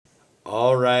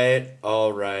All right.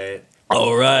 All right.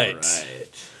 All right. All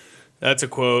right. That's a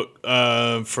quote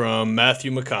from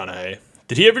Matthew McConaughey.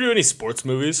 Did he ever do any sports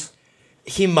movies?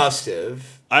 He must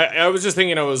have. I was just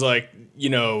thinking, I was like,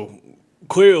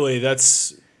 clearly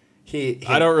that's... He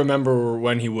I don't remember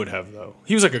when he would have, though.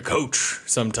 He was like a coach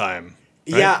sometime.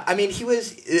 Right? Yeah, I mean,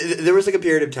 there was like a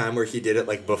period of time where he did it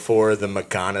like before the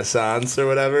McConaissance or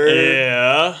whatever.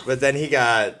 Yeah. But then he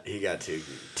got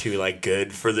too like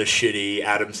good for the shitty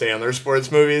Adam Sandler sports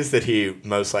movies that he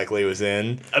most likely was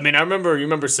in. I mean, you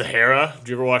remember Sahara? Did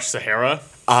you ever watch Sahara?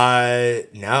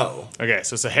 No. Okay,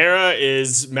 so Sahara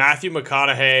is Matthew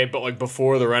McConaughey, but like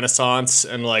before the Renaissance,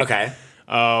 and like Okay.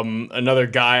 Another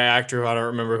guy actor who I don't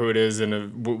remember who it is, and a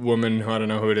woman who I don't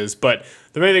know who it is. But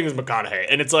the main thing is McConaughey,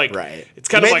 and it's like Right. It's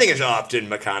kind the of main like thing is often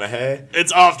McConaughey.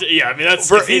 it's often I mean that's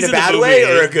For, if he's in a the bad movie, way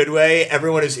or a good way,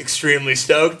 everyone is extremely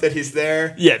stoked that he's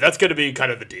there. yeah, that's gonna be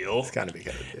kind of the deal. It's gotta be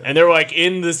kind of a deal. And they're like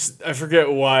in this, I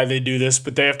forget why they do this,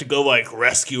 but they have to go like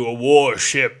rescue a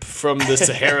warship from the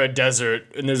Sahara Desert,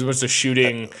 and there's a bunch of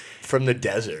shooting. From the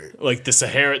desert. Like the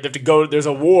Sahara, they have to go. There's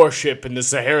a warship in the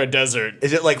Sahara Desert.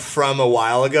 Is it like from a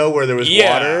while ago where there was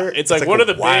water? It's like one a of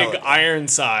the while big ago.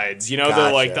 Ironsides. You know, Gotcha.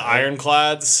 the like the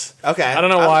ironclads. Okay. I don't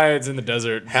know why it's in the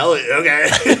desert. Hell, okay.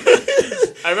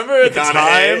 I remember at the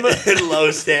time.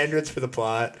 Low standards for the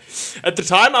plot. At the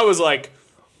time, I was like,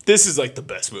 "This is like the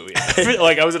best movie."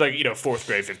 Like I was in like 4th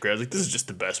grade, 5th grade. I was like, "This is just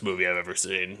the best movie I've ever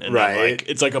seen." And Right. Then, like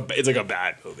it's like a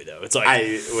bad movie though. It's like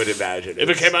I would imagine. if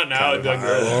it came out now, it'd be like,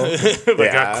 horrible.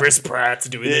 Yeah. Chris Pratt's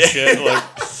doing this shit. Like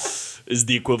is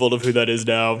the equivalent of who that is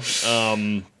now.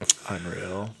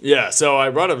 Unreal. Yeah, so I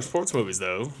brought up sports movies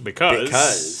though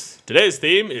because today's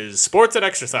theme is sports and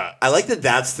exercise. I like that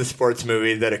that's the sports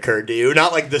movie that occurred to you,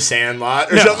 not like The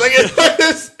Sandlot or something. It's like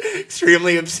this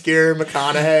extremely obscure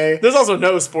McConaughey. There's also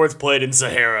no sports played in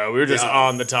Sahara. We were just Yeah.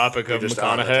 on the topic of Just McConaughey.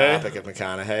 on the topic of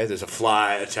McConaughey. There's a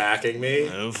fly attacking me.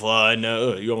 No fly,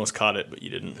 no. You almost caught it, but you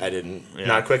didn't. I didn't.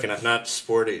 Not quick enough. Not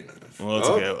sporty enough. Well, it's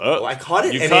okay. Oh, I caught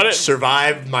it you and caught it it?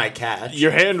 survived my catch. Your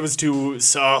hand was too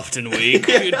soft and weak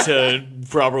to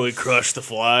properly crush the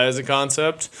fly as a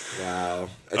concept. Wow.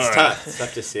 It's All right. tough. It's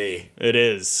tough to see. It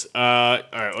is. All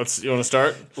right, you want to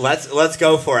start? Let's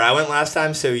go for it. I went last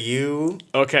time, so you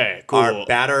Okay, cool. are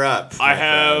batter up. I my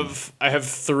friend. have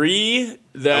 3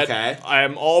 that Okay. I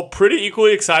am all pretty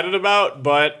equally excited about,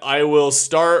 but I will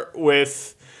start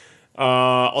with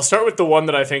I'll start with the one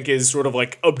that I think is sort of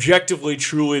like objectively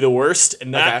truly the worst,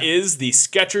 and that is the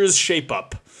Skechers Shape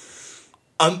Up.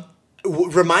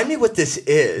 Remind me what this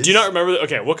is. Do you not remember?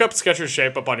 Okay, look up Skechers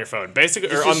Shape Up on your phone, basically,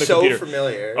 or This on is the so computer.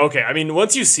 familiar. Okay, I mean,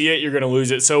 once you see it, you're gonna lose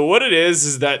it. So what it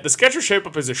is that the Skechers Shape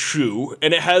Up is a shoe,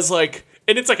 and it has like,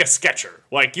 and it's like a Sketcher.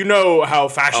 Like, you know how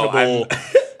fashionable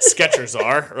Skechers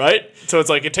are, right? So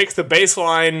it's like it takes the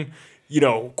baseline,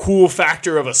 cool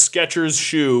factor of a Skechers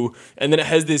shoe, and then it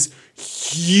has this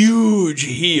huge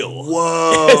heel.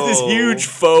 Whoa. It has this huge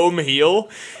foam heel.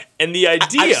 And the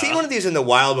idea... I've seen one of these in the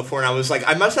wild before, and I was like,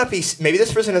 I must not be... Maybe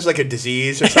this person has like a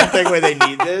disease or something where they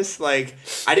need this. Like,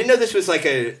 I didn't know this was like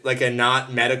a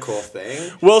not medical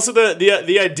thing. Well, so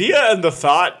the idea and the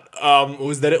thought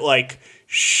was that it like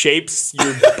shapes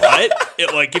your butt.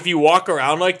 It like if you walk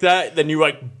around like that, then your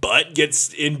like butt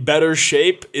gets in better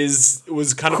shape.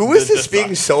 Was kind of Who is this the being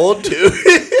thought. sold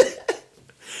to?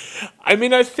 I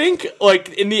mean, I think like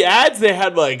in the ads they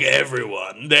had like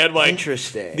everyone. They had like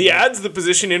Interesting. The ads, the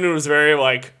position in it was very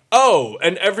like, oh,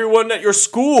 and everyone at your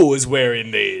school is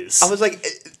wearing these. I was like,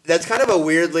 that's kind of a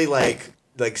weirdly like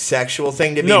sexual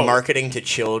thing to be No. marketing to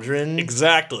children.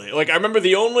 Exactly. Like I remember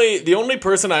the only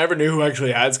person I ever knew who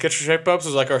actually had Skechers Shape Ups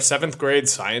was like our 7th grade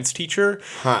science teacher.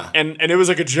 Huh. And it was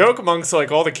like a joke amongst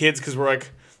like all the kids because we're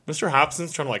like, Mr.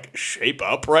 Hobson's trying to like shape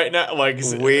up right now. Like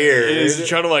Weird. He's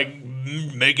trying to like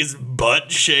make his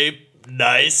butt shape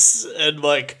nice and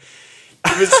like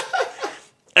it was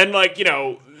and like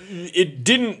it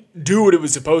didn't do what it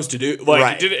was supposed to do. Like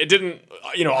Right. it didn't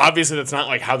obviously that's not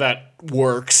like how that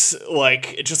works.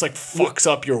 Like it just like fucks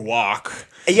up your walk.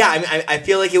 Yeah, I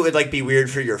feel like it would like be weird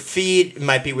for your feet. It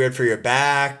might be weird for your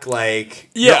back. Like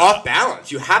Yeah. you're off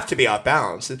balance. You have to be off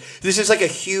balance. This is like a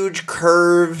huge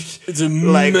curved, It's a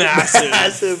like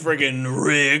massive friggin'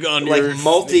 rig on your like heel.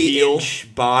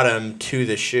 multi-inch bottom to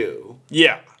the shoe.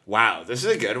 Yeah. Wow, this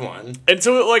is a good one. And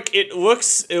so it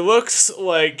looks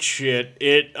like shit.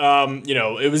 It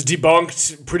it was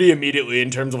debunked pretty immediately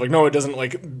in terms of like no, it doesn't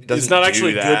like it's Doesn't not do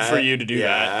actually good that. for you to do Yeah.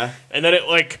 that. And then it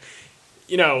like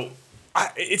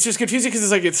it's just confusing because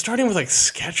it's like it's starting with like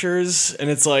Skechers and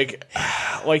it's like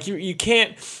like you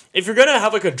can't if you're gonna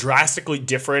have like a drastically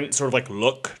different sort of like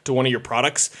look to one of your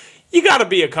products, you gotta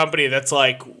be a company that's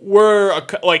like,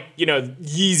 like, you know,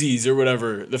 Yeezys or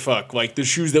whatever the fuck, like the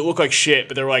shoes that look like shit,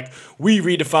 but they're like, we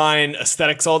redefine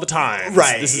aesthetics all the time.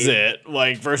 Right. This is it.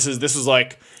 Like, versus this was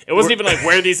like, it wasn't even like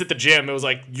wear these at the gym. It was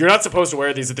like, you're not supposed to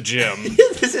wear these at the gym.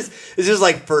 This is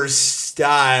like first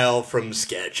style from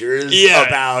Skechers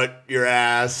about your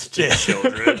ass to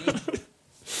children.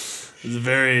 It's a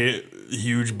very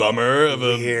huge bummer of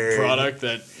a product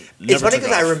that never It's funny took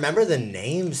because I off. remember the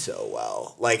name so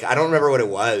well. Like, I don't remember what it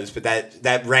was, but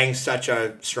that rang such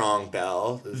a strong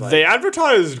bell. It was like, They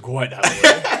advertised quite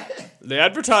heavily. They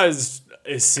advertised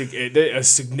a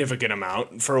significant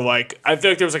amount for like, I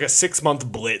feel like there was like a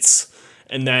 6-month blitz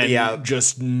and then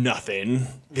just nothing.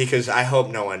 because I hope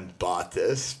no one bought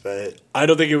this, but I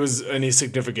don't think it was any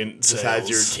significant sales. besides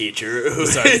your teacher.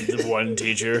 Besides the one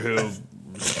teacher who,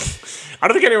 I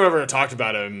don't think anyone ever talked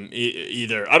about him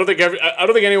either. I don't think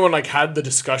anyone like had the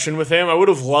discussion with him. I would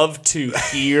have loved to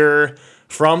hear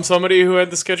from somebody who had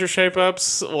the Skechers shape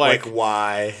ups, like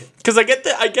why? because I get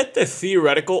the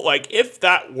theoretical, like if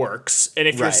that works, and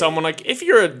if you're someone like if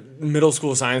you're a middle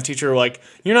school science teacher, like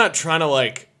you're not trying to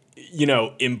like, you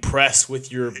know, impress with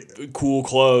your cool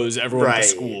clothes everyone at the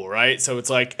school, right? So it's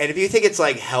like, and if you think it's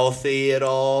like healthy at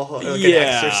all, like an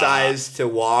exercise to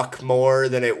walk more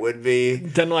than it would be,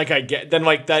 then like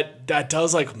that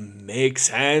does like make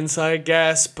sense, I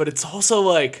guess. But it's also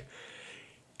like,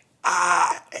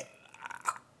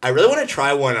 I really want to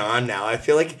try one on now. I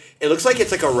feel like it looks like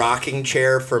it's like a rocking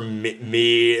chair for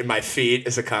me and my feet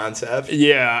as a concept.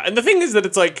 yeah. And the thing is that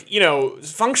it's like, you know,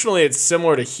 functionally it's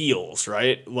similar to heels,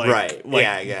 right? Like,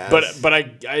 yeah, I guess. But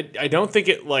I don't think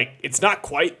it like it's not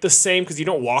quite the same because you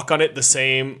don't walk on it the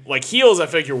same. Like heels, I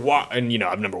feel like you're and you know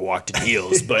I've never walked in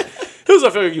heels, but heels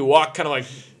I feel like you walk kind of like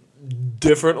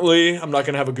differently. I'm not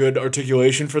gonna have a good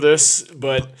articulation for this,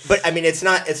 but I mean it's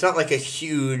not like a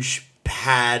huge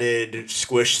padded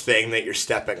squish thing that you're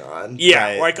stepping on. yeah,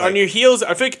 right? like on your heels,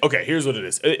 I think. Okay, here's what it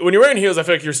is. When you're wearing heels, I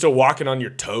feel like you're still walking on your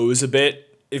toes a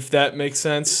bit, if that makes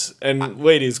sense. And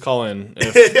ladies, call in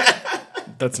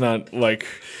if that's not like.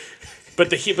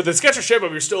 But the Skechers shape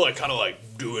up, you're still like kind of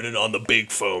like doing it on the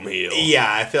big foam heel. Yeah,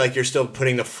 I feel like you're still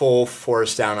putting the full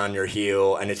force down on your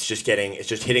heel, and it's just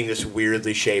hitting this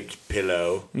weirdly shaped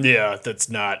pillow. Yeah, that's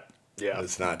not. Yeah,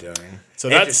 It's not doing. So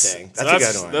Interesting. That's a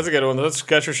good one. That's a good one. That's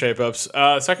Skechers shape ups.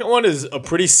 Second one is a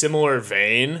pretty similar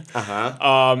vein.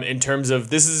 In terms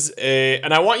of this is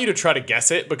and I want you to try to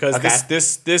guess it because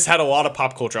this had a lot of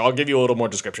pop culture. I'll give you a little more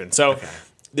description. So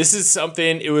this is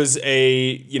something. It was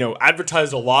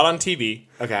advertised a lot on TV.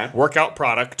 Okay. Workout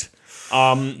product.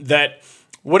 That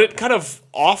what it kind of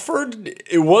offered,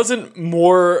 it wasn't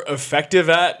more effective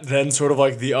at than sort of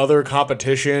like the other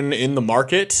competition in the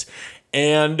market,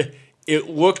 and it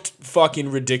looked fucking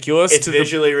ridiculous. It's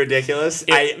visually ridiculous.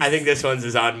 I think this one's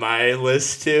is on my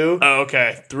list too. Oh,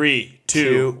 okay. 3,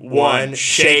 2, 1.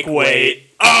 Shake weight.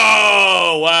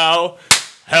 Oh, wow.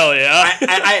 Hell yeah.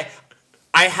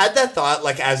 I had that thought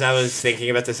like as I was thinking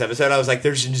about this episode. I was like,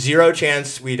 "There's zero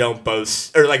chance we don't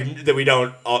boast or like that we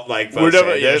don't like boast.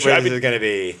 This is gonna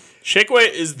be." Shake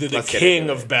weight is the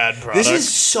king of bad products. This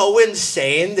is so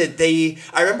insane that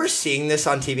I remember seeing this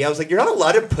on TV. I was like, you're not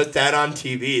allowed to put that on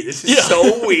TV. This is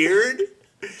so weird.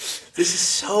 This is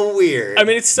so weird. I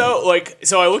mean, it's so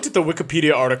I looked at the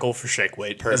Wikipedia article for shake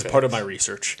weight as part of my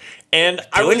research, and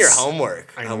doing your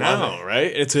homework. I know,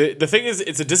 right? The thing is,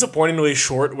 it's a disappointingly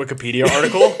short Wikipedia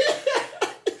article.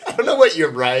 I don't know what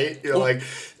you're right. You're like.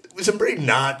 Some pretty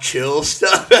not chill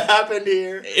stuff happened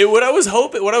here. What I was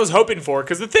hoping for,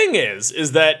 because the thing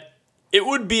is that it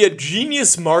would be a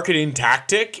genius marketing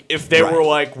tactic if they were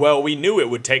like, well, we knew it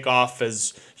would take off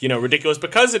as, you know, ridiculous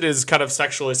because it is kind of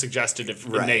sexually suggestive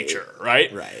in nature,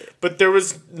 right? Right. But there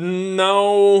was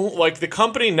no, like, the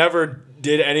company never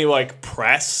did any, like,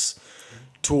 press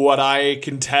to what I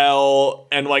can tell.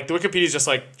 And, like, the Wikipedia's just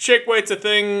like, shake weight's a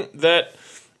thing that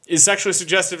is sexually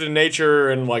suggestive in nature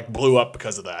and like blew up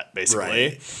because of that, basically.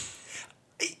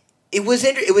 Right. It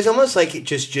was almost like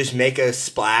just make a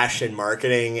splash in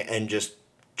marketing and just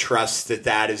trust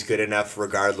that is good enough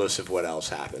regardless of what else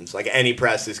happens. Like any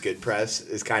press is good press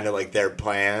is kind of like their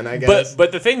plan, I guess.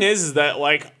 But the thing is that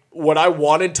like what I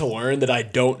wanted to learn that I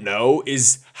don't know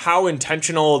is how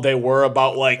intentional they were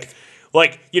about like,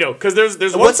 you know, because there's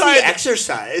what's one side the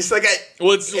exercise like.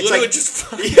 It's literally like, just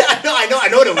yeah, I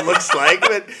know what it looks like,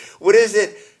 but what is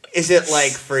it? Is it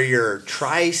like for your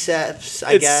triceps?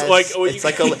 I guess it's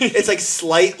like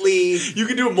slightly. You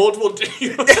can do multiple.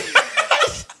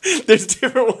 There's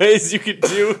different ways you could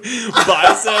do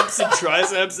biceps and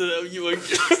triceps, and you like.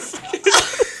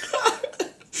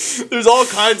 There's all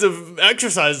kinds of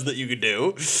exercises that you could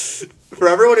do. For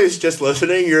everyone who's just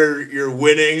listening, you're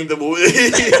winning the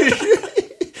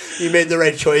You made the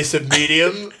right choice of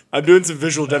medium. I'm doing some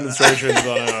visual demonstrations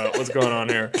on what's going on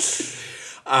here.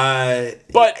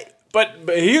 But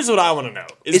here's what I want to know.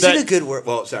 Is it a good word?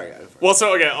 Well, sorry. Well,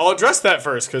 so, okay, I'll address that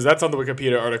first, because that's on the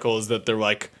Wikipedia article, is that they're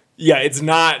like, yeah, it's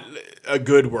not a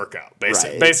good workout,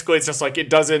 basically. Right. Basically, it's just like, it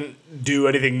doesn't do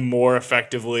anything more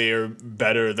effectively or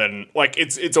better than, like,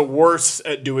 it's a worse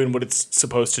at doing what it's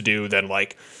supposed to do than,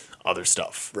 like, other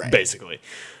stuff, right. Basically.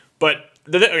 But,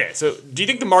 okay, so do you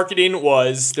think the marketing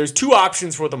was, there's two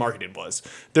options for what the marketing was.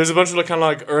 There's a bunch of kind of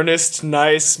like earnest,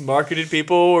 nice marketed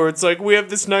people where it's like, we have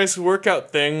this nice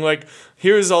workout thing, like,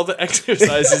 here's all the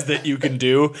exercises that you can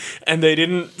do, and they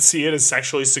didn't see it as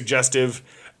sexually suggestive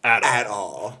at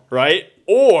all. Right?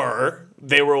 Or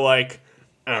they were like,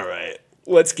 all right,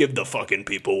 let's give the fucking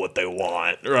people what they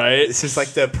want, right? This is like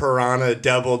the Piranha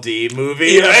Double D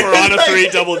movie. Yeah, right? Piranha 3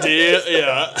 Double D,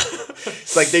 yeah.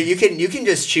 It's like you can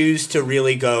just choose to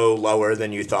really go lower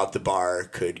than you thought the bar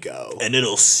could go. And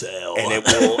it'll sell. And it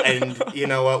will. And you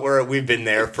know what? We've been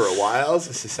there for a while as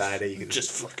a society. You can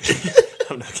just fucking...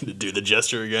 I'm not going to do the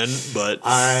gesture again, but...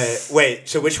 Wait,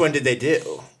 so which one did they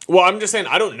do? Well, I'm just saying,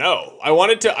 I don't know. I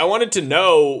wanted to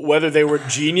know whether they were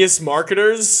genius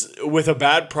marketers with a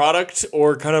bad product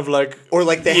or kind of like... Or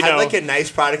like they had like a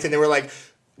nice product and they were like...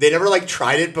 They never like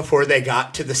tried it before they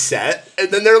got to the set.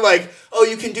 And then they're like, oh,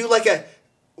 you can do like a...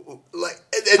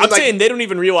 I'm saying they don't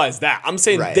even realize that. I'm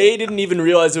saying they didn't even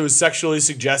realize it was sexually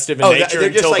suggestive in nature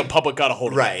until the public got a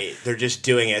hold of it. Right. They're just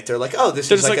doing it. They're like, oh,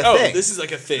 this is like a thing. This is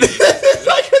like a thing.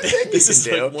 This is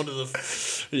like one of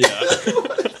the... Yeah.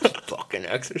 Fucking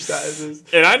exercises.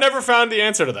 And I never found the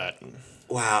answer to that.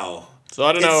 Wow. So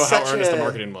I don't know how earnest the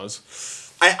marketing was.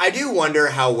 I do wonder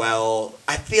how well...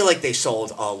 I feel like they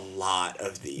sold a lot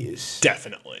of these.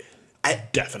 Definitely.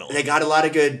 Definitely. They got a lot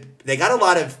of good... They got a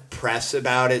lot of press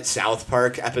about it. South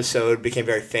Park episode became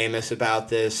very famous about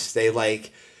this. They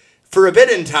like... For a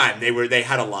bit in time, they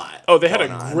had a lot. Oh, they had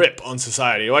a grip on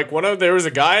society. Like there was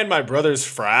a guy in my brother's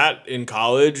frat in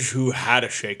college who had a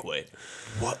shake weight.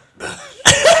 What?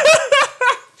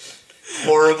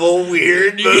 Horrible,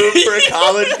 weird move for a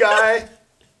college guy.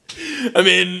 I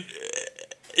mean,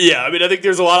 yeah. I think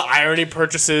there's a lot of irony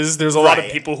purchases. There's a lot of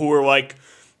people who were like,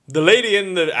 the lady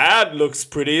in the ad looks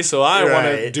pretty, so I want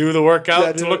to do the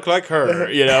workout to look like her.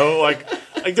 You know, like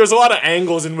there's a lot of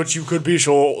angles in which you could be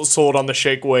sold on the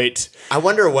shake weight. I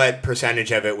wonder what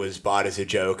percentage of it was bought as a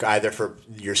joke, either for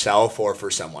yourself or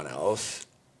for someone else.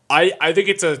 I think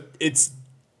it's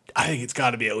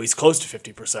got to be at least close to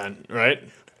 50%, right?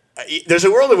 There's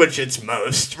a world in which it's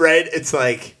most, right? It's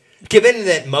like, given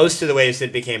that most of the ways that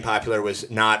it became popular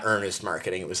was not earnest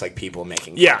marketing, it was like people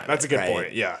making fun of that's it, a good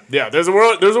point. Yeah. There's a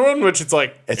world in which it's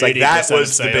like that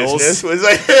was the business. It was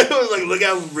like, look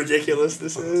how ridiculous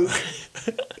this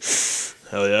is.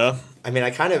 Hell yeah. I mean,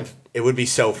 it would be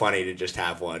so funny to just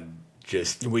have one.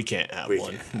 We can't have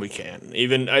one. We can't.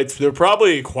 Even they're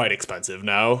probably quite expensive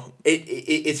now.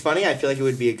 It's funny. I feel like it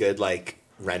would be a good like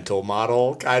rental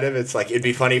model kind of. It's like it'd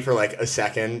be funny for like a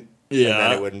second. Yeah. And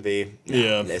then it wouldn't be.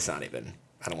 No, it's not even.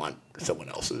 I don't want someone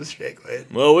else's shake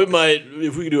weight. Well, we might,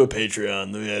 if we could do a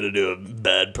Patreon, then we had to do a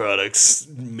bad products,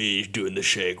 me doing the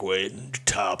shake weight,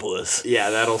 topless. Yeah,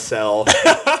 that'll sell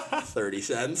 30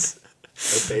 cents.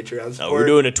 Patreon support. No, we're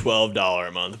doing a $12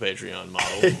 a month Patreon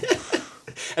model.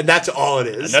 And that's all it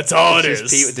is. And that's all it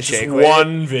is. Pete with the shake weight.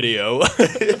 One video.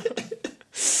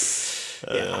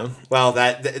 Yeah. Well,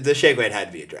 the shake weight had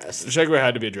to be addressed. The shake weight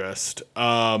had to be addressed.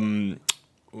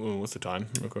 What's the time?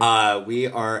 Real quick. We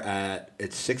are at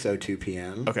 6:02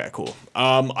 p.m. Okay, cool.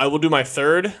 I will do my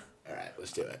third. All right,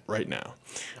 let's do it right now.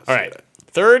 All right.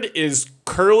 Third is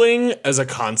curling as a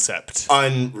concept.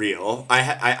 Unreal.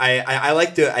 I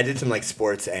like I did some like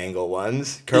sports angle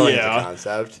ones. Curling as a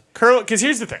concept. Because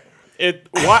here's the thing.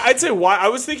 I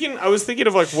was thinking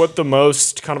of like what the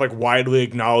most kind of like widely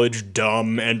acknowledged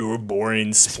dumb and or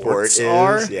boring sports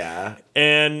are. Yeah.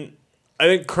 And I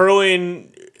think curling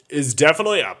is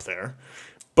definitely up there.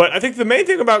 But I think the main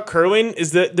thing about curling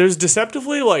is that there's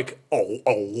deceptively like a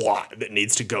lot that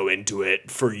needs to go into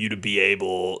it for you to be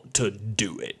able to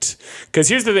do it. Because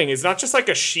here's the thing, it's not just like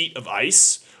a sheet of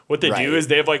ice. What they do is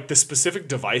they have like the specific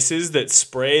devices that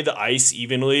spray the ice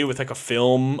evenly with like a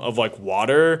film of like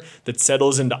water that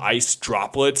settles into ice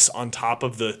droplets on top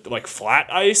of the like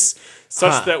flat ice,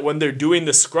 such that when they're doing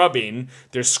the scrubbing,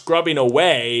 they're scrubbing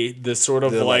away the sort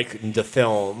of like the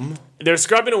film. They're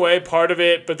scrubbing away part of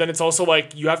it, but then it's also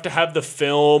like you have to have the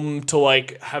film to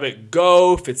like have it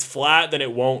go. If it's flat, then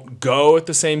it won't go at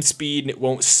the same speed and it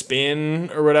won't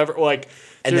spin or whatever. Like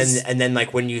then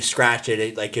like when you scratch it,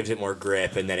 it like gives it more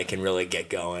grip, and then it can really get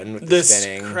going with the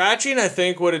spinning. Scratching, I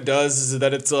think what it does is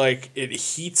that it's like it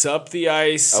heats up the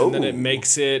ice, and then it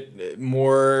makes it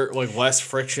more like less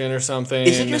friction or something.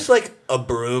 Is it just like a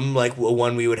broom, like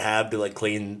one we would have to like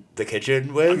clean the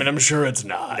kitchen with? I mean, I'm sure it's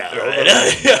not. No.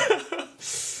 Right?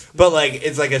 But like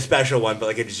it's like a special one, but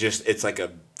like it's like a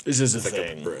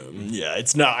thing. A broom. Yeah,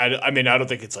 it's not. I mean, I don't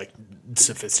think it's like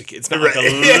sophisticated. It's not like a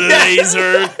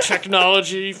laser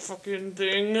technology fucking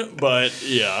thing. But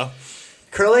yeah,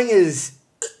 curling is.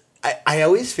 I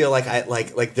always feel like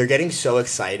like they're getting so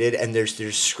excited and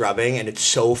there's scrubbing and it's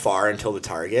so far until the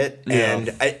target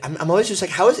and I'm always just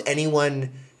like, how is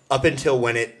anyone up until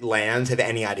when it lands have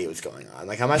any idea what's going on?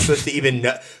 Like, how am I supposed to even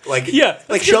know? Like,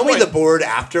 like show me the board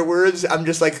afterwards. I'm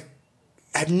just like,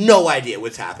 I have no idea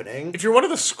what's happening. If you're one of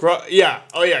the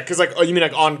because like, you mean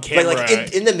like on camera?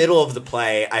 Like in the middle of the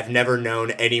play, I've never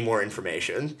known any more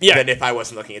information than if I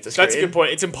wasn't looking at the screen. That's a good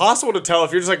point. It's impossible to tell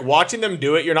if you're just like watching them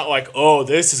do it. You're not like, oh,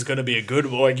 this is gonna be a good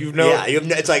one. Like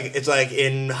it's like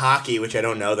in hockey, which I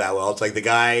don't know that well. It's like the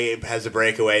guy has a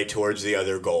breakaway towards the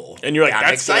other goal, and you're like, I'm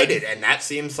that's excited, good. And that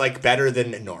seems like better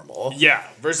than normal. Yeah.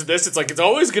 Versus this, it's like it's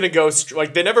always gonna go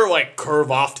like they never like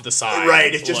curve off to the side.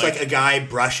 Right. It's just like a guy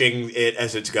brushing it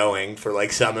as it's going for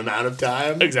like some amount of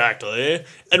time. Exactly.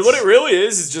 And what it really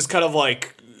is just kind of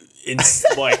like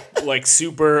like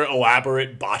super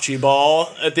elaborate bocce ball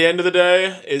at the end of the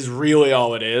day is really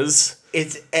all it is.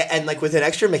 It's and like with an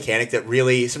extra mechanic that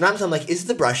really sometimes I'm like, is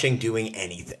the brushing doing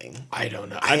anything? I don't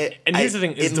know. And here's the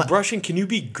thing: is the brushing? Can you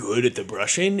be good at the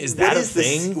brushing? Is that a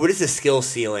thing? What is the skill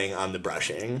ceiling on the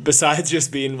brushing? Besides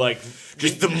just being like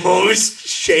just the most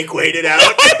shake weighted out.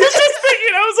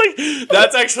 I was like,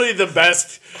 that's actually the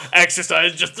best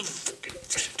exercise. Just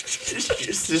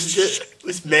this shit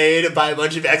was made by a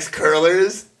bunch of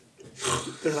ex-curlers.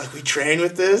 They're like, we train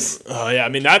with this. Oh yeah, I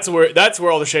mean that's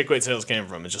where all the shake weight sales came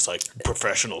from. It's just like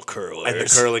professional curlers and the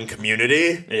curling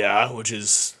community. Yeah, which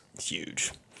is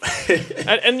huge.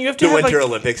 and you have to the have Winter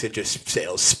Olympics. It just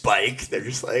sales spike. They're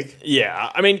just like,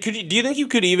 yeah. I mean, do you think you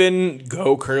could even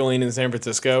go curling in San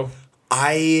Francisco?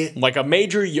 Like a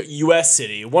major U.S.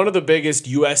 city, one of the biggest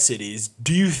U.S. cities,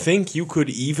 do you think you could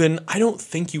even? I don't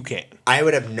think you can. I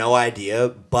would have no idea,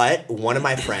 but one of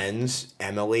my friends,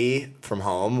 Emily from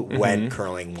home, went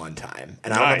curling one time.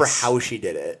 And I don't remember how she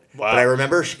did it. Wow. But I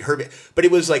remember but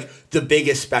it was like the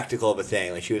biggest spectacle of a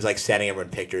thing. Like she was like sending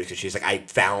everyone pictures because she's like, I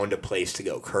found a place to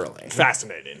go curling.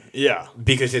 Fascinating. Yeah.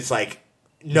 Because it's like,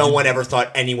 no one ever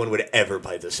thought anyone would ever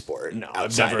play this sport. No,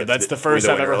 I've never. That's the first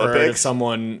I've ever heard of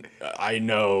someone I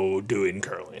know doing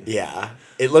curling. Yeah,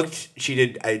 it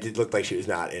did look like she was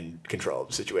not in control of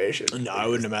the situation. No, I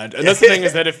wouldn't imagine. And that's the thing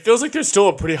is that it feels like there's still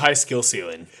a pretty high skill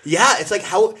ceiling. Yeah, it's like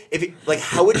how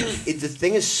would you? The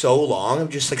thing is so long.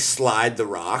 Just like slide the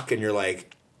rock, and you're like.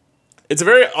 It's a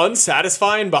very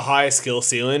unsatisfying but high skill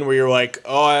ceiling where you're like,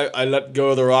 oh, I let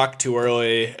go of the rock too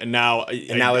early, and now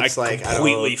it's I like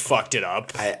completely fucked it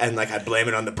up. I blame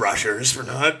it on the brushers for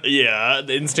not. Yeah,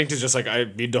 the instinct is just like I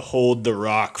need to hold the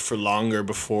rock for longer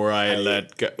before I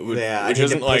let go. Yeah, which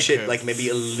isn't push it like maybe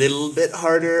a little bit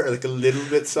harder or like a little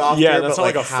bit softer. Yeah, that's not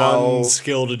like a fun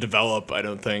skill to develop. I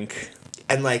don't think.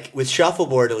 And like with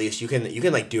shuffleboard, at least you can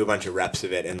like do a bunch of reps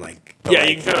of it and like you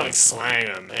can kind of like slang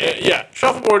them. Yeah,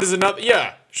 shuffleboard is another.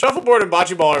 Yeah, shuffleboard and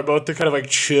bocce ball are both the kind of like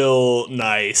chill,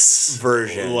 nice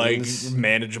versions, like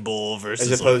manageable versus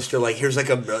as opposed to like here's like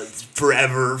a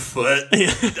forever foot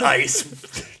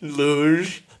ice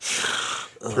luge.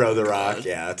 Throw the rock.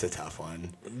 Yeah, that's a tough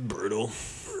one. Brutal.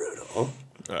 All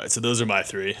right, so those are my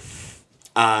three.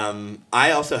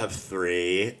 I also have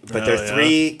three, but they're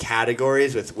three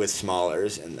categories with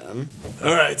smallers in them.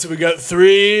 All right, so we got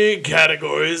three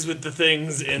categories with the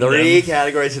things in them. Three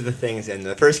categories with the things in them.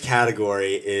 The first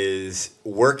category is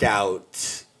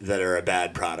workouts that are a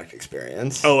bad product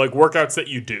experience. Oh, like workouts that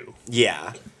you do.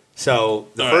 Yeah. So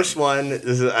the first one,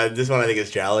 this one I think is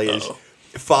jolly, is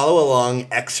follow along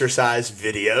exercise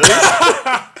videos.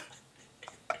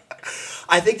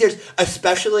 I think there's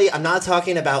especially. I'm not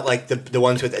talking about like the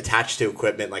ones with attached to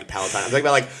equipment like Peloton. I'm talking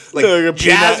about like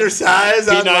Jazzercise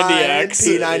online,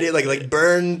 P90, like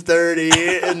Burn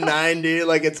 30 and 90.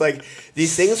 Like it's like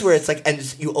these things where it's like,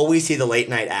 and you always see the late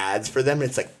night ads for them. And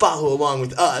it's like follow along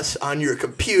with us on your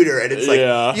computer, and it's like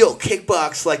you'll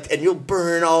kickbox and you'll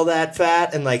burn all that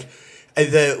fat and like.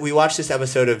 We watched this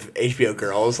episode of HBO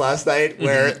Girls last night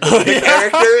where the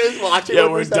character is watching. Yeah,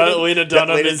 where Lena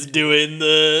Dunham is doing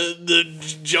the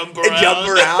jump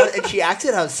around. And she acts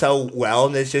it out so well,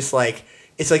 and it's just like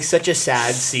it's like such a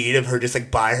sad scene of her just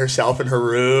like by herself in her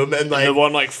room and like the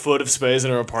one like foot of space in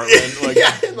her apartment, like,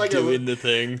 and, like doing the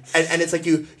thing. And it's like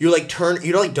you like turn,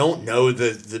 you don't know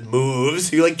the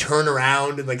moves. You like turn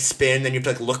around and like spin, then you have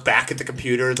to like look back at the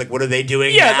computer. It's like, what are they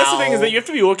doing? Yeah, now? that's the thing, is that you have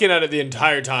to be looking at it the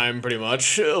entire time, pretty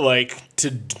much, like to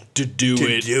do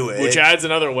it, which adds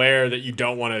another layer that you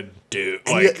don't want to do.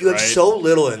 And like, you have so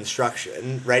little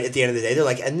instruction, right? At the end of the day, they're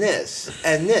like, and this,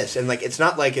 and like it's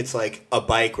not like it's like a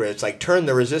bike where it's like turn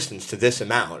the resistance to this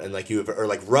amount, and like you have, or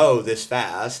like row this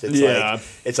fast.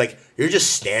 It's like you're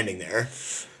just standing there.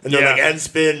 And they're like, and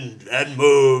spin, and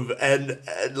move, and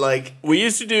like... We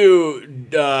used to do...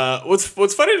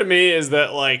 what's funny to me is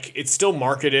that, like, it's still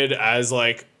marketed as,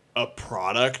 like, a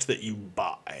product that you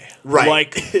buy. Right.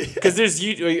 Like, because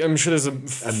I'm sure there's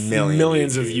a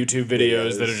millions of YouTube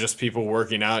videos that are just people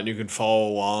working out, and you can follow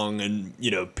along, and,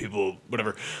 you know, people,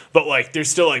 whatever. But, like, there's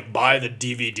still, like, buy the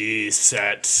DVD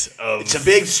set of... It's a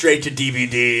big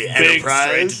straight-to-DVD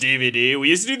enterprise. Big straight-to-DVD. We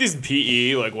used to do these in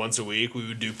PE, like, once a week. We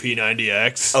would do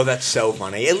P90X. Oh, that's so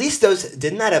funny. At least those...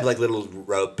 Didn't that have, like, little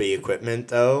ropey equipment,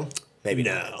 though? Maybe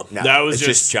no. No, that was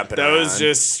just jumping that around. Was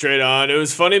just straight on. It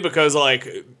was funny because, like,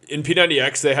 in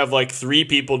P90X, they have, like, 3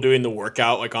 people doing the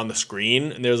workout, like, on the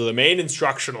screen. And there's the main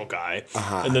instructional guy.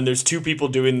 And then there's 2 people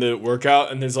doing the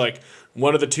workout. And there's, like,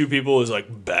 one of the 2 people is,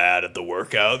 like, bad at the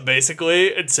workout,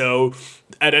 basically. And so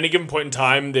at any given point in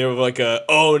time, they were like,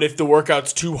 and if the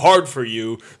workout's too hard for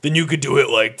you, then you could do it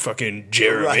like fucking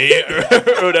Jeremy or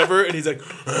whatever. And he's like,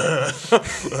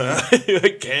 he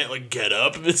like, can't like get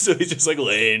up. So he's just like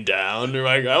laying down. They're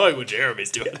like, I like what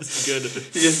Jeremy's doing. This is good.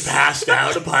 He just passed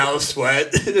out, a pile of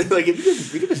sweat. Like, we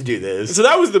could just do this. So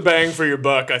that was the bang for your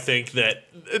buck, I think, the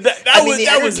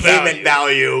entertainment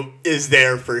value is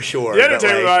there for sure. The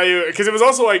entertainment value, because it was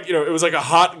also like, you know, it was like a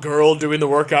hot girl doing the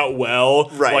workout well,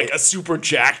 right? Like a super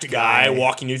jacked guy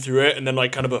walking you through it, and then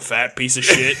like kind of a fat piece of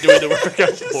shit doing the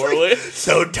workout poorly.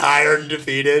 So tired and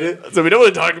defeated. So we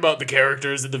definitely talked about the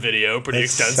characters in the video pretty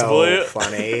extensively. So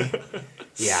funny.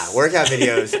 Yeah, workout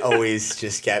videos always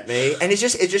just get me, and it's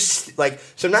just like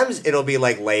sometimes it'll be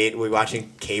like late. We're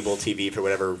watching cable TV for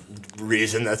whatever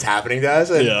reason that's happening to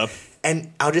us,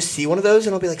 and I'll just see one of those,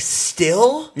 and I'll be like,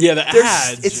 "Still, the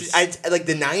ads." It's like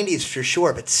the '90s for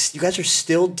sure, but you guys are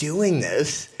still doing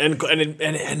this, and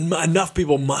enough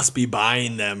people must be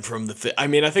buying them from the. I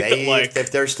mean, I think that like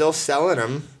if they're still selling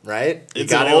them, right? You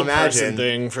it's an old person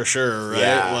thing for sure, right?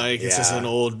 Yeah, like it's just an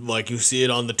old, like you see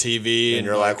it on the TV, and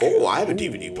you're like, "Oh, I have a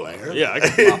DVD player." Yeah, I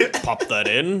could pop that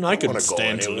in. I could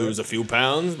stand to lose a few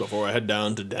pounds before I head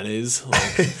down to Denny's.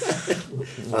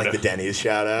 Like the Denny's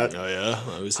shout out. Oh yeah,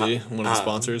 obviously one of the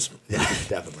sponsors. Yeah,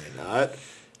 definitely not.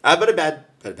 But a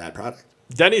bad product.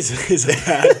 Denny's is a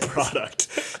bad product.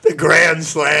 The Grand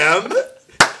Slam.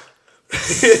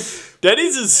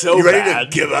 Denny's is so you ready bad.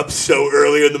 to give up so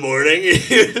early in the morning?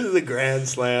 The Grand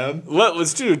Slam.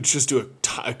 Let's do just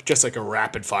like a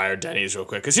rapid fire Denny's real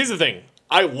quick. Because here's the thing.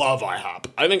 I love IHOP.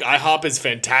 I think IHOP is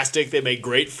fantastic. They make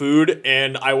great food.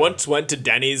 And I once went to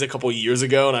Denny's a couple years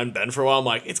ago, and I hadn't been for a while. I'm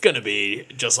like, it's going to be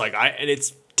just like and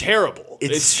it's terrible.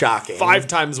 It's shocking. 5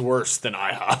 times worse than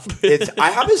IHOP.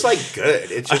 IHOP is like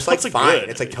good. It's just like fine. Good.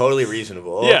 It's like totally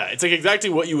reasonable. Yeah, it's like exactly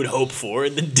what you would hope for.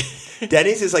 And then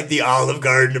Denny's is like the Olive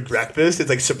Garden of breakfast. It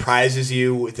like surprises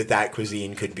you that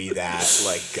cuisine could be that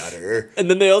like gutter. And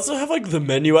then they also have like the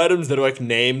menu items that are like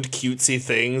named cutesy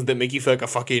things that make you feel like a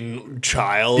fucking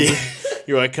child.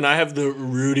 You're like, can I have the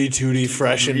Rudy Tooty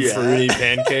fresh and fruity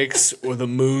pancakes or the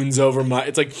moons over my?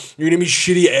 It's like you're gonna be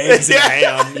shitty eggs and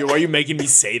ham. Why are you making me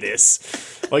say this?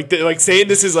 Like saying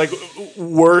this is like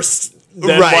worse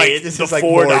than like this the is like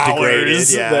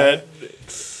 $4 yeah.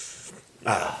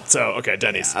 that. So okay,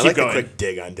 Denny's. Yeah, Keep I like going. a quick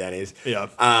dig on Denny's. Yeah.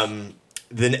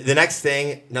 The next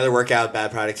thing, another workout bad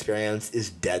product experience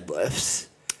is deadlifts.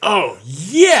 Oh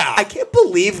yeah! I can't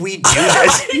believe we do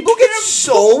this. People get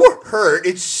so hurt.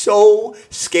 It's so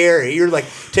scary. You're like,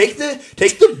 take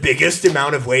the biggest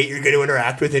amount of weight you're going to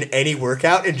interact with in any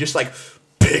workout and just like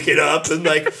pick it up and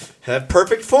like have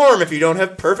perfect form. If you don't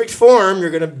have perfect form, you're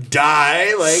gonna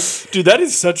die. Like, dude, that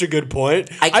is such a good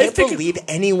point. I can't believe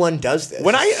anyone does this.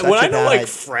 When I know like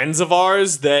friends of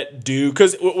ours that do,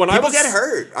 because when people get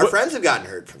hurt, our friends have gotten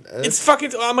hurt from this. It's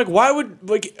fucking. I'm like, why would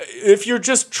like if you're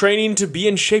just training to be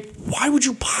in shape, why would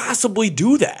you possibly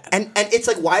do that? And it's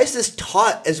like, why is this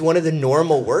taught as one of the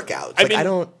normal workouts? Like, I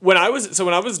don't. When I was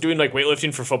doing like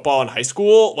weightlifting for football in high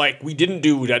school, like we didn't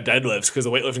do deadlifts because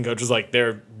the weightlifting coach was like,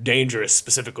 they're dangerous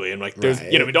specifically, and like there's we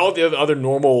did all the other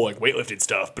normal like weightlifting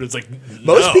stuff, but it's like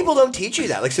most people don't teach you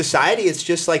that. Like society, it's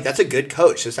just like that's a good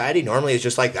coach. Society normally is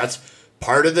just like that's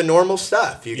part of the normal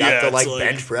stuff. You got Yeah, the it's like like-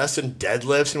 bench press and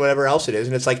deadlifts and whatever else it is,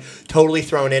 and it's like totally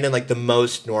thrown in like the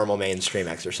most normal mainstream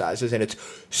exercises, and it's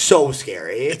so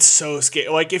scary. It's so scary.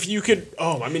 Like if you could,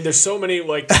 there's so many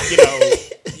like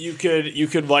you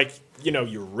could like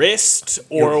your wrist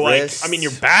or Your like wrists.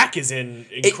 your back is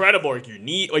incredible. Or your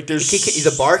knee, like there's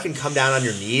The bar can come down on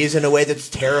your knees in a way that's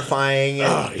terrifying.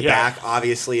 And your yeah. back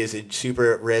obviously is a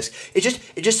super risk. It's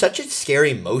just such a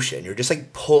scary motion. You're just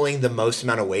like pulling the most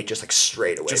amount of weight just like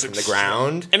straight away Just from like the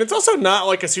ground. And it's also not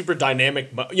like a super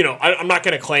dynamic. I'm not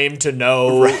going to claim to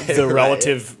know the right.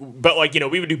 relative, but like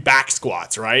we would do back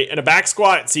squats, right? And a back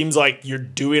squat, it seems like you're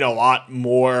doing a lot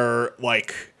more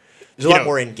like. There's a lot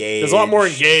more engaged. There's a lot more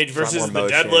engaged There's a versus lot more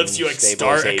the motion, deadlifts. You like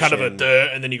start at kind of a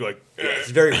stabilization. and then you go like. It's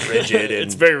very rigid. And,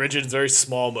 It's very rigid. It's very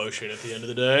small motion at the end of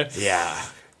the day. yeah.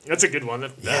 That's a good one.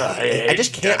 I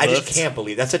just can't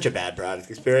believe that's such a bad product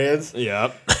experience.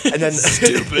 Yeah. And then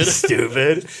Stupid.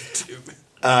 stupid.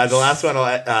 The last one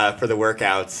for the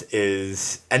workouts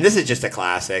is, and this is just a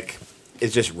classic,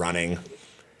 is just running.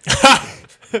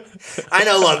 I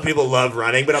know a lot of people love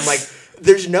running, but I'm like,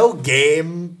 there's no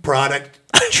game, product,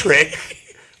 trick,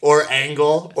 or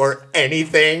angle, or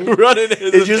anything. Running is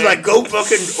It's just like, go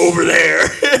fucking over there,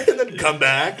 and then come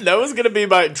back. that was gonna be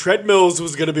my treadmills.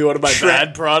 Was gonna be one of my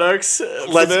bad products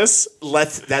for this.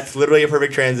 That's literally a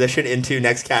perfect transition into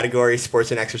next category: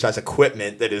 sports and exercise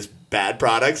equipment that is bad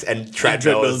products, and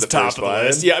treadmill is the first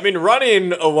one. Yeah,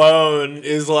 running alone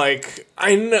is like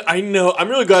I know. I'm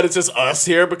really glad it's just us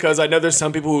here because I know there's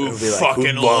some people who Be like,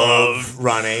 fucking who love.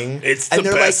 running. It's and the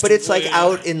they're best like, but it's like way.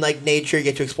 out in like nature, you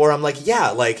get to explore. I'm like, yeah,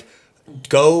 like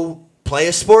go play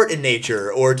a sport in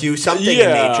nature or do something in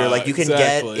Yeah, nature. Like you can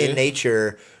exactly. get in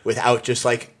nature without just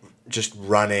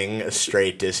running a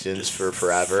straight distance for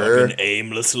forever. Fucking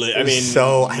aimlessly. I just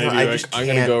I'm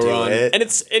can't gonna go do run. it. And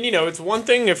it's one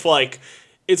thing if like.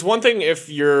 It's one thing if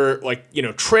you're like,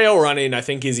 trail running, I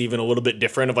think is even a little bit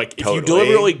different of like, if you Totally.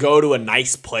 deliberately go to a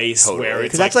nice place Totally. where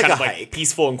it's 'Cause like, that's like kind of a like hike.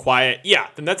 peaceful and quiet. Yeah,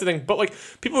 then that's the thing. But like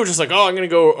people are just like, oh, I'm going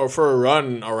to go for a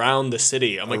run around the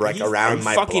city. I'm like, around I'm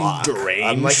my fucking block. deranged.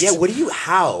 I'm like, yeah,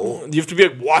 how? You have to be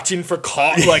like watching for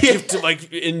like you have to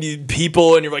like in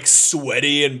people and you're like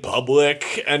sweaty in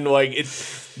public and like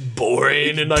it's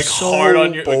boring and like So hard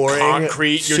on your boring, like,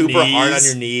 concrete, your super knees. hard on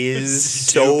your knees,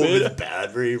 Stupid. so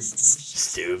bad, very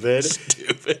stupid.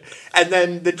 Stupid. And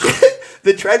then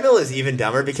the treadmill is even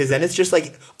dumber because then it's just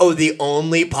like, oh, the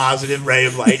only positive ray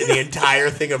of light in the entire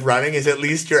thing of running is at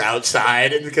least you're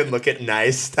outside and you can look at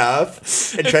nice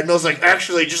stuff. And treadmill's like,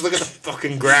 actually, just look at the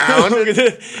fucking ground.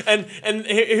 and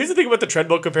here's the thing about the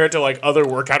treadmill compared to like other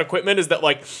workout equipment is that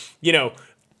like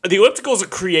the elliptical is a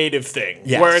creative thing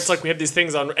Yes. where it's like we have these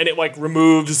things on and it like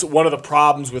removes one of the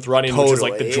problems with running which is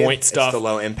like the joint stuff. It's the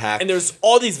low impact. And there's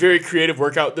all these very creative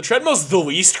workout. The treadmill's the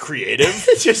least creative.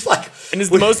 It's just like, And it's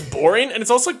the most boring, and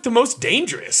it's also like the most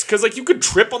dangerous because like you could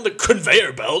trip on the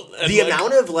conveyor belt. And, the like,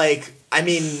 amount of like, I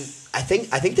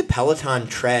think the Peloton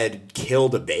tread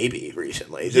killed a baby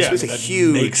recently. This was a that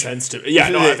huge. makes sense to me. Yeah,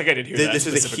 no, I think I did hear that. This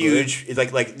was a specifically. huge. It's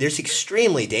like there's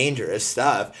extremely dangerous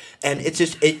stuff, and it's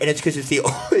just and it's because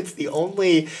it's the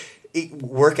only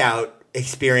workout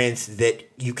experience that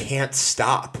you can't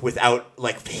stop without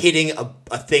like hitting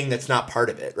a thing that's not part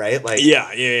of it, right? Like Yeah.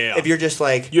 if you're just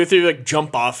like. You have to like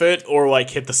jump off it or like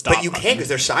hit the stop. But you can't because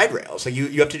they're side rails. Like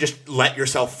you have to just let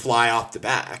yourself fly off the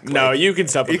back. No, Like, you can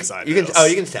step on the side you rails. can. Oh,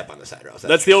 you can step on the side rails.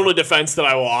 That's the only defense that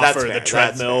I will That's offer fair, the that's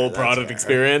treadmill fair, that's product fair.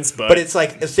 experience. But But it's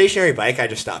like a stationary bike. I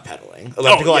just stop pedaling.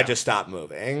 Elliptical, I yeah. just stop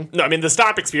moving. no, the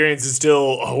stop experience is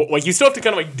still like you still have to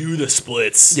kind of like do the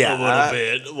splits Yeah. a little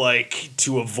bit, like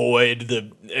to avoid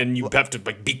and you have to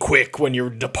like be quick when you're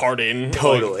departing.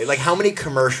 Totally. Like how many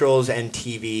commercials and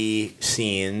TV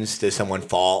scenes does someone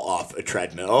fall off a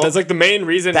treadmill? That's like the main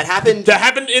reason That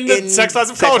happened in the in Sex Lives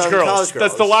of Sex College Lives of Girls. College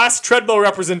That's the Girls. last treadmill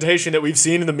representation that we've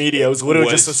seen in the media. It was literally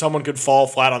Was- just so someone could fall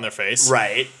flat on their face.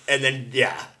 right. And then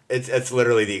it's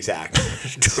literally the exact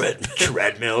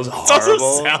treadmill's It also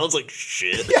horrible. sounds like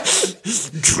shit.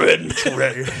 Treadmill.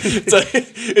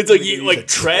 It's like like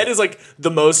tread is like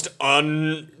the most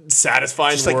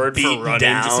unsatisfying Just, like, word for beaten running.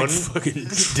 down, Just like fucking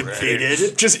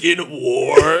defeated. Just in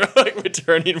war, like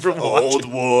returning from Old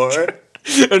watching war.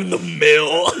 in the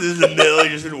mill, This is the mill.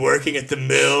 You've just been working at the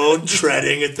mill,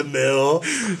 treading at the mill.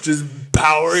 just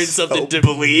powering something to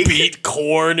bleak. beat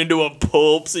corn into a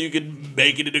pulp so you can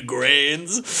make it into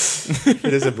grains. It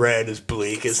is a brand as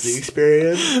bleak as the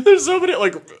experience. There's so many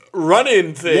like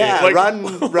running things. Yeah, like, run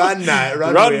run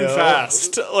wheel.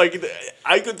 fast. Like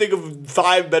I could think of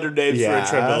 5 better names for Yeah. a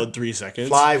treadmill in 3 seconds.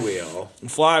 Flywheel.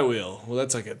 Flywheel. Well,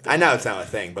 that's like a thing. I know it's not a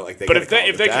thing, but like they. But could've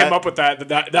if they called it came up with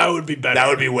that would be better. that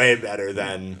would be way better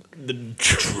than the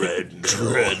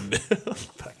treadmill.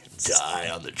 Die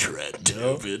on the tread,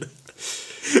 stupid.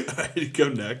 Alright, go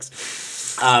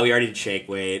next. we already did shake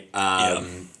weight.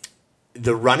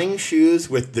 The running shoes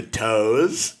with the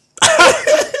toes.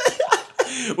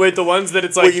 Wait, the ones that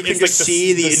it's like Where you can it's just like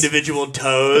see the individual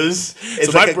toes.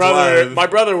 It's So like my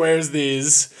brother wears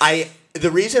these. The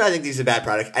reason I think these are a bad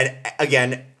product, and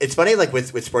again, it's funny, like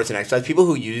with sports and exercise, people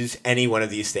who use any one of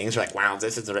these things are like, "Wow,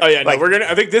 this is." Oh yeah, like, no,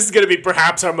 I think this is gonna be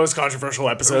perhaps our most controversial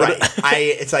episode. right.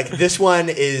 It's like this one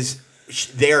is.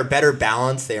 They are better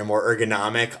balanced. They are more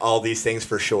ergonomic. All these things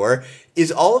for sure. Is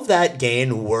all of that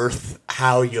gain worth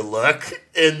how you look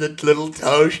in the little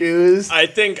toe shoes? I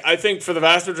think for the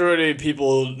vast majority of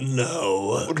people,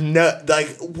 no. No,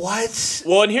 like what?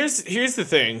 Well, and here's the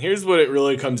thing. Here's what it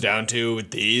really comes down to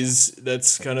with these.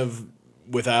 That's kind of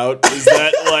without is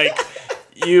that like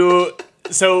you.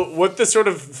 So what the sort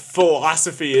of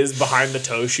philosophy is behind the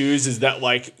toe shoes is that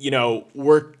like, you know,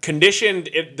 we're conditioned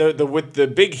with the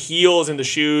big heels in the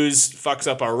shoes fucks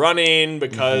up our running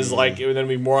because like it would then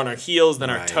be more on our heels than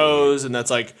our toes, and that's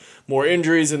like more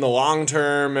injuries in the long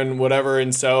term and whatever.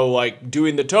 And so like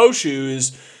doing the toe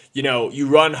shoes, you know, you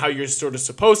run how you're sort of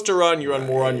supposed to run. You run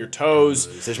more on your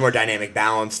toes. There's more dynamic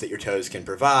balance that your toes can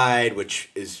provide, which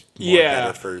is more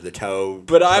better for the toe.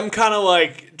 But I'm kind of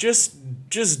like, just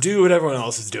do what everyone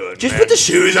else is doing. Just man. put the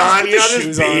shoes on. You know, just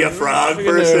shoes be on. a frog Fucking,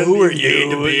 person. Who are You you?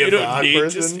 need to be a frog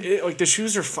person. Like the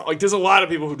shoes are like. There's a lot of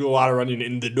people who do a lot of running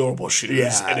in the normal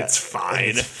shoes, and it's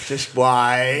fine. It's just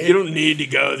why You don't need to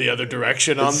go the other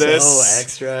direction on it's this. so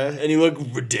extra. And you look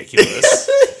ridiculous.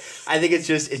 I think it's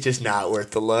just not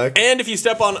worth the look. And if you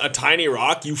step on a tiny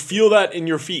rock, you feel that in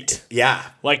your feet. Yeah.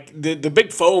 Like the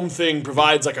big foam thing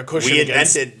provides like a cushion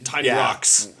against tiny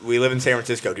rocks. We live in San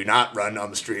Francisco. Do not run on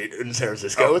the street in San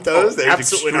Francisco with those. They're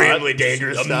absolutely extremely not.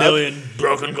 dangerous A stuff. million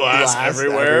broken glass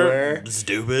everywhere.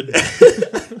 Stupid.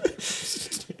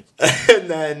 and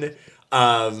then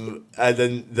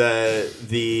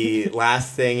the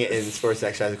last thing in sports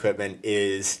exercise equipment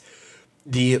is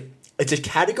it's a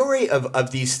category of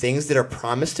these things that are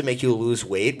promised to make you lose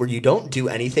weight where you don't do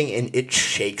anything and it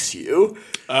shakes you.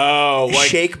 Oh, like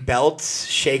shake belts,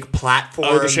 shake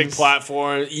platforms. the shake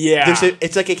platform. Yeah.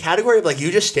 It's like a category of like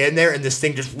you just stand there and this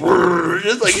thing just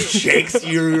like shakes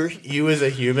you as a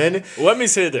human. Let me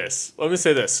say this.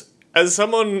 As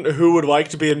someone who would like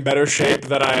to be in better shape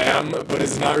than I am, but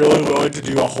is not really willing to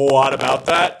do a whole lot about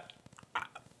that,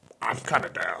 I'm kind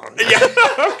of down.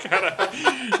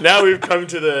 Yeah, now we've come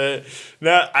to the.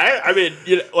 Now I mean,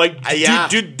 you know, like,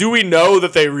 do we know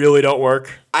that they really don't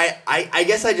work? I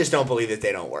guess I just don't believe that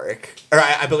they don't work, or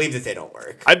I believe that they don't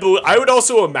work. I would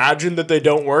also imagine that they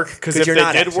don't work because if they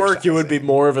did work, it would be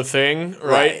more of a thing,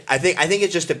 right? I think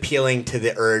it's just appealing to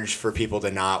the urge for people to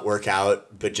not work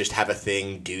out, but just have a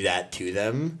thing do that to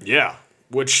them. Yeah,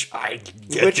 which I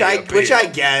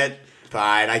get.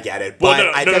 Fine, I get it,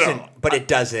 but But it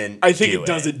doesn't. I think it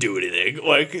doesn't do anything.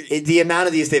 Like the amount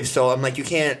of these they've sold, I'm like, you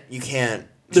can't.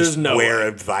 There's no wear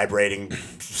a vibrating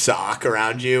sock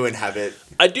around you and have it.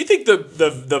 I do think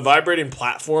the vibrating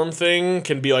platform thing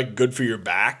can be like good for your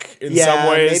back in some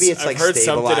ways. Maybe it's I've like heard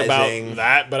something stabilizing. about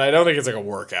that, but I don't think it's like a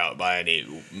workout by any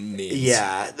means.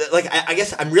 Yeah, like I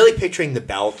guess I'm really picturing the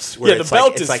belts. Where the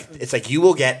belt is it's like you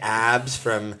will get abs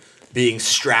from being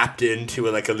strapped into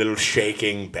a little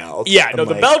shaking belt. Yeah, no,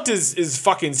 the belt is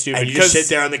fucking stupid. And you just sit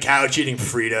there on the couch eating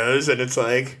Fritos, and it's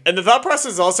like. And the thought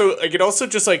process is also like it also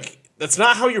just like. That's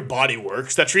not how your body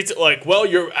works. That treats it like, well,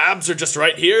 your abs are just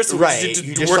right here, so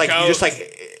you just right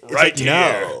here.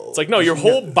 No. It's like no, your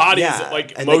whole body is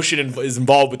like motion is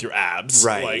involved with your abs.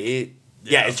 Right. Like,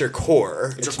 yeah, it's your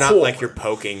core. It's not like you're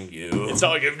poking you. It's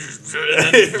not like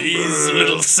these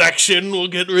little section will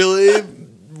get really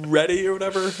ready or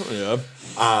whatever. Yeah.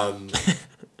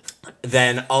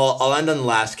 Then I'll end on the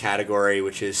last category,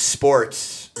 which is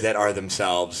sports that are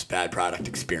themselves bad product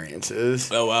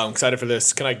experiences. Oh wow, I'm excited for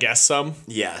this. Can I guess some?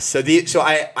 Yeah. So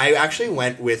I actually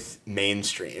went with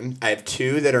mainstream. I have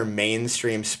two that are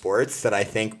mainstream sports that I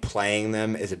think playing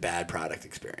them is a bad product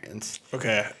experience.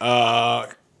 Okay.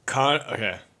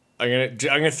 Okay. I'm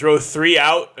gonna throw three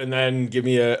out and then give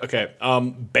me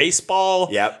baseball.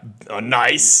 Yep.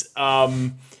 Nice.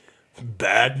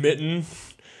 Badminton.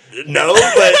 No,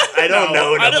 but I don't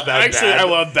know enough about actually, I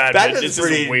love badminton. It's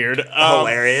pretty weird.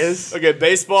 Hilarious. Okay,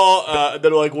 baseball. They're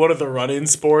like one of the running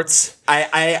sports.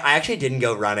 I actually didn't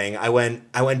go running. I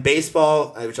went baseball,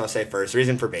 which I'll say first. The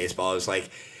reason for baseball is like,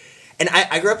 And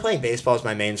I grew up playing baseball as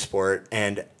my main sport,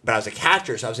 but I was a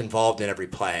catcher, so I was involved in every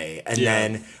play. And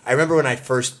then I remember when I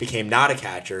first became not a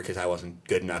catcher because I wasn't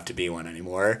good enough to be one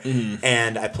anymore,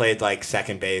 and I played like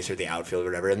second base or the outfield or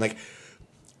whatever. And like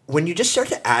when you just start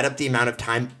to add up the amount of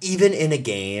time, even in a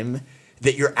game,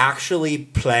 that you're actually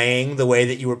playing the way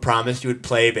that you were promised you would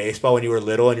play baseball when you were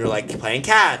little, and you're like playing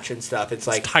catch and stuff. It's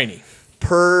like tiny.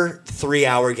 Per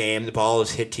 3-hour game, the ball is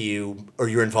hit to you, or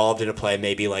you're involved in a play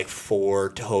maybe like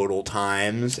 4 total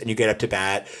times, and you get up to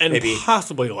bat, and maybe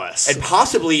possibly less, and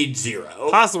possibly 0.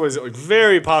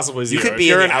 Very possibly 0. You could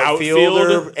be an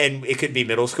outfielder, and it could be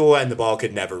middle school, and the ball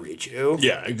could never reach you.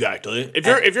 Yeah, exactly.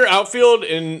 If you're outfield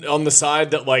and on the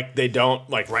side that like they don't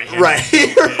like right hand,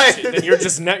 right, then you're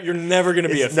just you're never gonna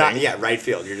be a not, thing. Yeah, right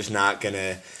field. You're just not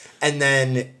gonna. And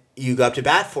then you go up to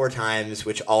bat 4 times,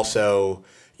 which also.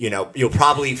 You'll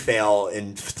probably fail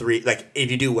in 3. Like,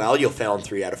 if you do well, you'll fail in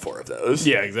 3 out of 4 of those.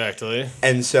 Yeah, exactly.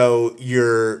 And so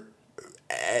you're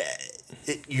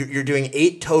doing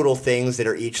 8 total things that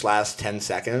are each last 10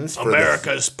 seconds.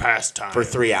 America's pastime. For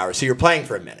 3 hours. So you're playing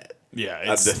for a minute.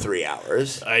 Yeah, of the 3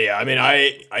 hours. Yeah, I mean,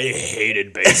 I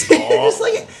hated baseball. It's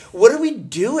like, what are we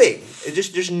doing?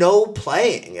 There's no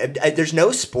playing. There's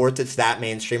no sport that's that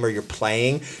mainstream where you're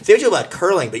playing. Say what you about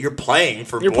curling, but you're playing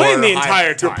for. You're playing the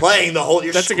entire time. You're playing the whole.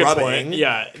 You're that's scrubbing. A good point.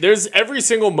 Yeah, there's every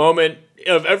single moment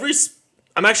of every.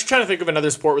 I'm actually trying to think of another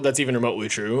sport where that's even remotely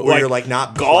true. Where you're like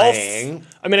not golf. Playing.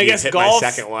 I mean, I guess golf. My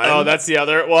second one. Oh, that's the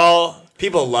other. Well.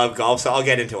 People love golf, so I'll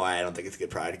get into why I don't think it's a good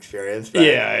product experience. But.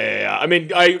 Yeah. I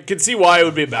mean, I can see why it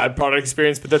would be a bad product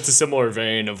experience, but that's a similar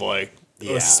vein of like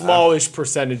a smallish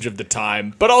percentage of the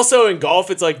time. But also in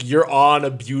golf, it's like you're on a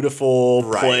beautiful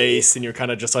place and you're kind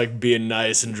of just like being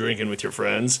nice and drinking with your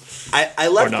friends. I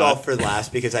left golf for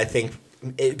last because I think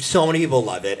so many people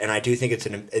love it, and I do think it's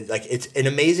an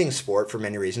amazing sport for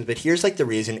many reasons. But here's like the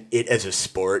reason it as a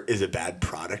sport is a bad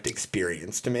product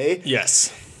experience to me.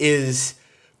 Yes, is.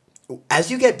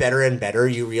 As you get better and better,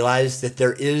 you realize that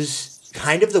there is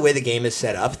kind of the way the game is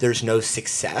set up. There's no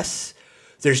success.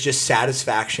 There's just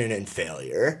satisfaction and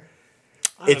failure.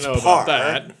 It's par. About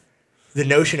that. The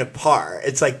notion of par.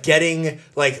 It's like getting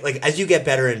like as you get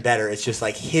better and better, it's just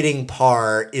like hitting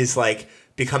par is like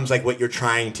becomes like what you're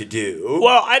trying to do.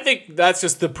 Well, I think that's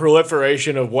just the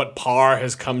proliferation of what par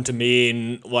has come to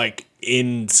mean like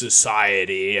in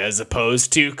society as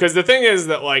opposed to because the thing is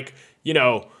that like,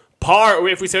 par,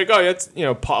 if we say, like, oh, that's,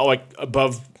 par, like,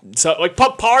 above, so, like,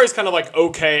 par is kind of, like,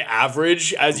 okay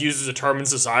average as used as a term in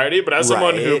society, but as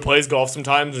someone who plays golf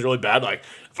sometimes is really bad, like,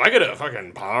 if I get a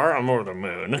fucking par, I'm over the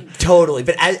moon. Totally,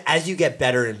 but as you get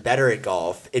better and better at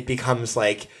golf, it becomes,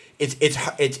 like,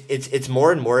 it's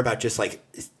more and more about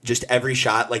just every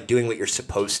shot, like, doing what you're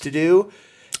supposed to do.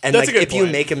 And, that's like, if you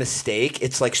make a mistake,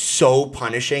 it's, like, so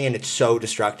punishing and it's so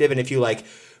destructive, and if you, like...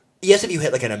 Yes, if you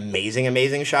hit like an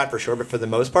amazing shot for sure, but for the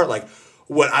most part, like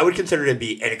what I would consider to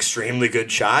be an extremely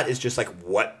good shot is just like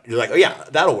what you're like, oh yeah,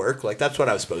 that'll work. Like that's what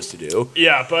I was supposed to do.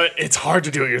 Yeah, but it's hard to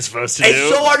do what you're supposed to do.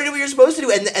 It's so hard to do what you're supposed to do,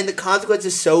 and the consequence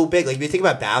is so big. Like if you think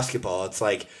about basketball, it's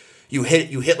like you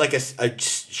hit like a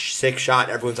sick shot,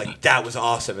 everyone's like that was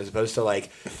awesome, as opposed to like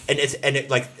and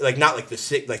it like not like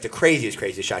the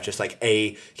craziest shot, just like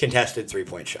a contested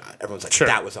 3-point shot. Everyone's like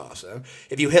that was awesome.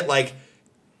 If you hit like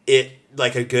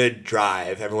a good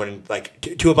drive, everyone like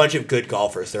to a bunch of good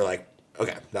golfers, they're like,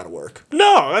 okay, that'll work.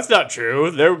 No, that's not true.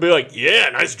 They would be like, yeah,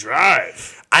 nice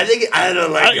drive. I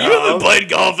don't like. You haven't played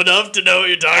golf enough to know what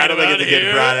you're talking about. I don't think it's a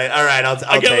good product. All right, I'll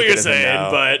I get take what it you're as saying, a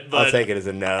no. but I'll take it as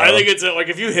a no. I think it's like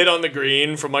if you hit on the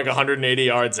green from like 180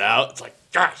 yards out, it's like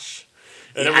gosh.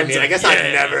 And I mean, like, I guess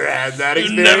I've never had that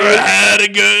experience. Never had a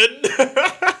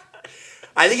good.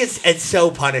 I think it's so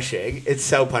punishing. It's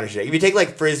so punishing. If you take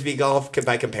like frisbee golf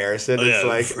by comparison, it's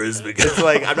like frisbee golf. It's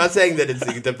like I'm not saying that it's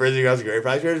the frisbee golf is a great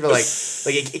product, but like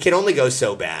it can only go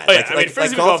so bad. Oh, yeah. I mean,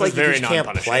 frisbee golf is very you just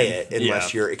can't play it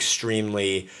unless you're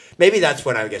extremely. Maybe that's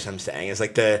what I guess I'm saying is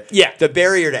like the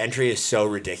barrier to entry is so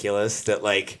ridiculous that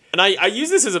like. And I use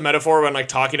this as a metaphor when like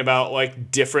talking about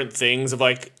like different things of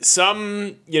like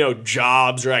some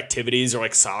jobs or activities are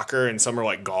like soccer and some are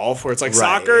like golf where it's like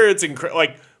soccer it's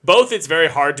like. Both it's very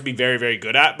hard to be very, very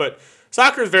good at, but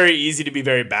soccer is very easy to be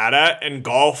very bad at, and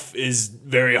golf is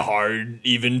very hard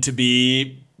even to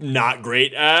be not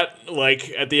great at, like,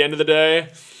 at the end of the day.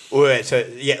 Wait, so,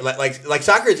 yeah, like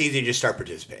soccer is easy to just start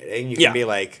participating. You can be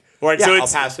like, right, yeah, so I'll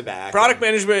pass it back. Product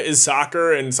management is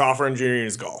soccer, and software engineering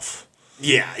is golf.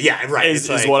 Yeah, right. Is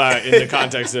what I, in the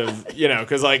context of,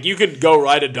 because like you could go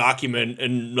write a document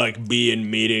and like be in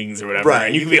meetings or whatever, Right.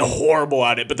 and you can be horrible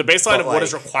at it. But the baseline But, of what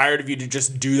is like- required of you to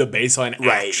just do the baseline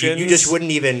Right. actions. You just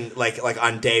wouldn't even like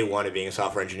on day one of being a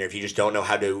software engineer, if you just don't know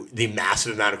how to the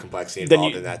massive amount of complexity Then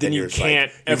involved you- in that, then you you're just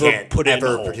can't like, ever you can't put it in the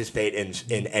ever hole. participate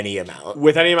in any amount.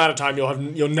 With any amount of time,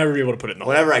 you'll never be able to put it in the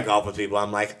hole. Whenever I golf with people,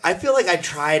 I'm like, I feel like I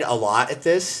tried a lot at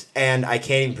this, and I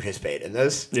can't even participate in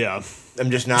this. Yeah. I'm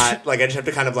just not like I just have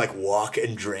to kind of like walk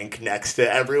and drink next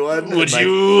to everyone. Which like,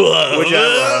 you love. which I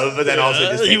love, but then also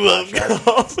just you make love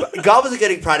golf. golf. Golf is a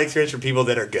good product experience for people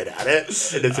that are good at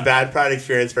it, and it's a bad product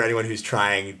experience for anyone who's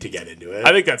trying to get into it.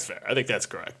 I think that's fair. I think that's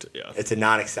correct. Yeah. It's a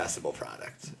non-accessible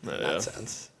product in Yeah. that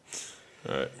sense.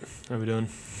 All right. How are we doing?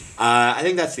 I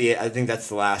think that's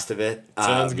the last of it.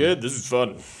 Sounds good. This is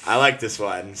fun. I like this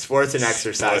one. Sports and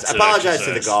exercise. Sports I and apologize to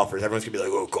the exercise. golfers. Everyone's gonna be like,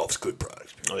 "Oh, golf's a good product."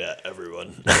 Oh yeah,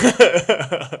 everyone.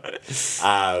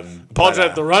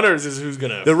 Apologize. The runners is who's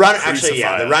gonna The run crucify actually,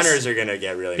 yeah, the us. runners are gonna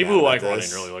get really People mad who like about running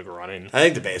this. really like running. I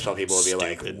think the baseball people will be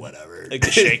Stupid. like, whatever. I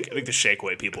think the shake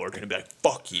weight people are gonna be like,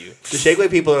 fuck you. The shake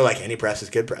weight people are like, any press is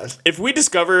good press. If we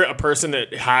discover a person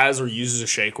that has or uses a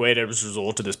shake weight as a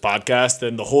result of this podcast,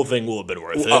 then the whole thing will have been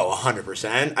worth it. Oh,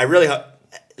 100%. I really hope.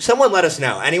 Someone let us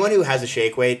know. Anyone who has a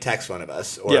shake weight, text one of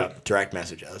us or Yeah. direct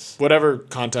message us. Whatever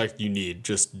contact you need,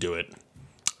 just do it.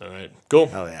 All right, cool.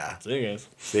 Oh, yeah. See you guys.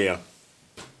 See ya.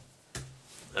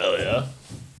 Hell yeah.